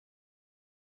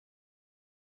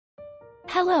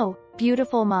Hello,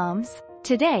 beautiful moms.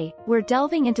 Today, we're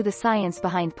delving into the science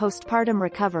behind postpartum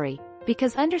recovery,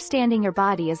 because understanding your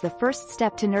body is the first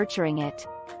step to nurturing it.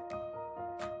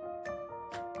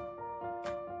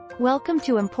 Welcome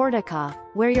to Importikaah,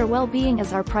 where your well-being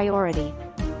is our priority.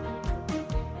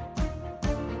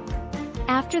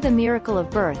 After the miracle of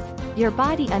birth, your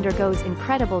body undergoes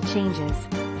incredible changes.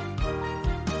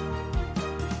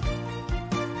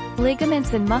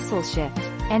 Ligaments and muscles shift,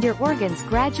 and your organs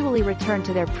gradually return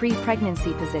to their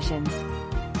pre-pregnancy positions.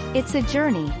 It's a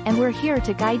journey, and we're here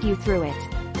to guide you through it.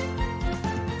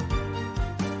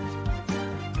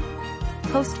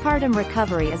 Postpartum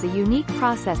recovery is a unique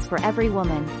process for every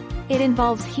woman. It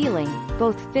involves healing,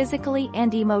 both physically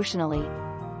and emotionally.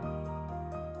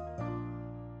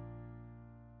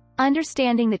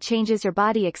 Understanding the changes your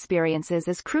body experiences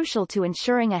is crucial to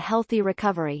ensuring a healthy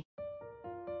recovery.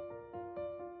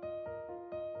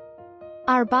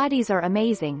 Our bodies are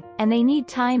amazing, and they need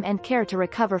time and care to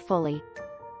recover fully.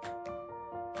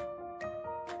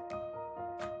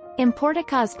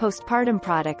 Importikaah's postpartum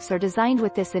products are designed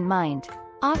with this in mind,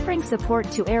 offering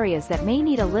support to areas that may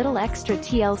need a little extra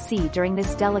TLC during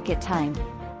this delicate time.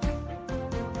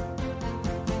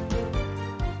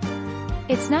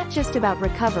 It's not just about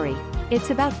recovery, it's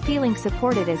about feeling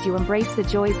supported as you embrace the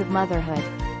joys of motherhood.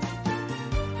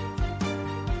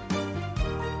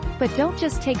 But don't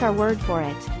just take our word for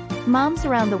it. Moms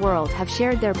around the world have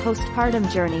shared their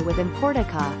postpartum journey with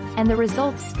Importikaah, and the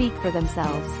results speak for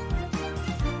themselves.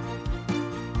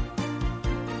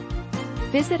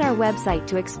 Visit our website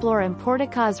to explore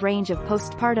Importikaah's range of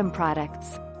postpartum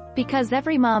products. Because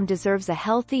every mom deserves a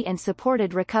healthy and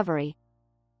supported recovery.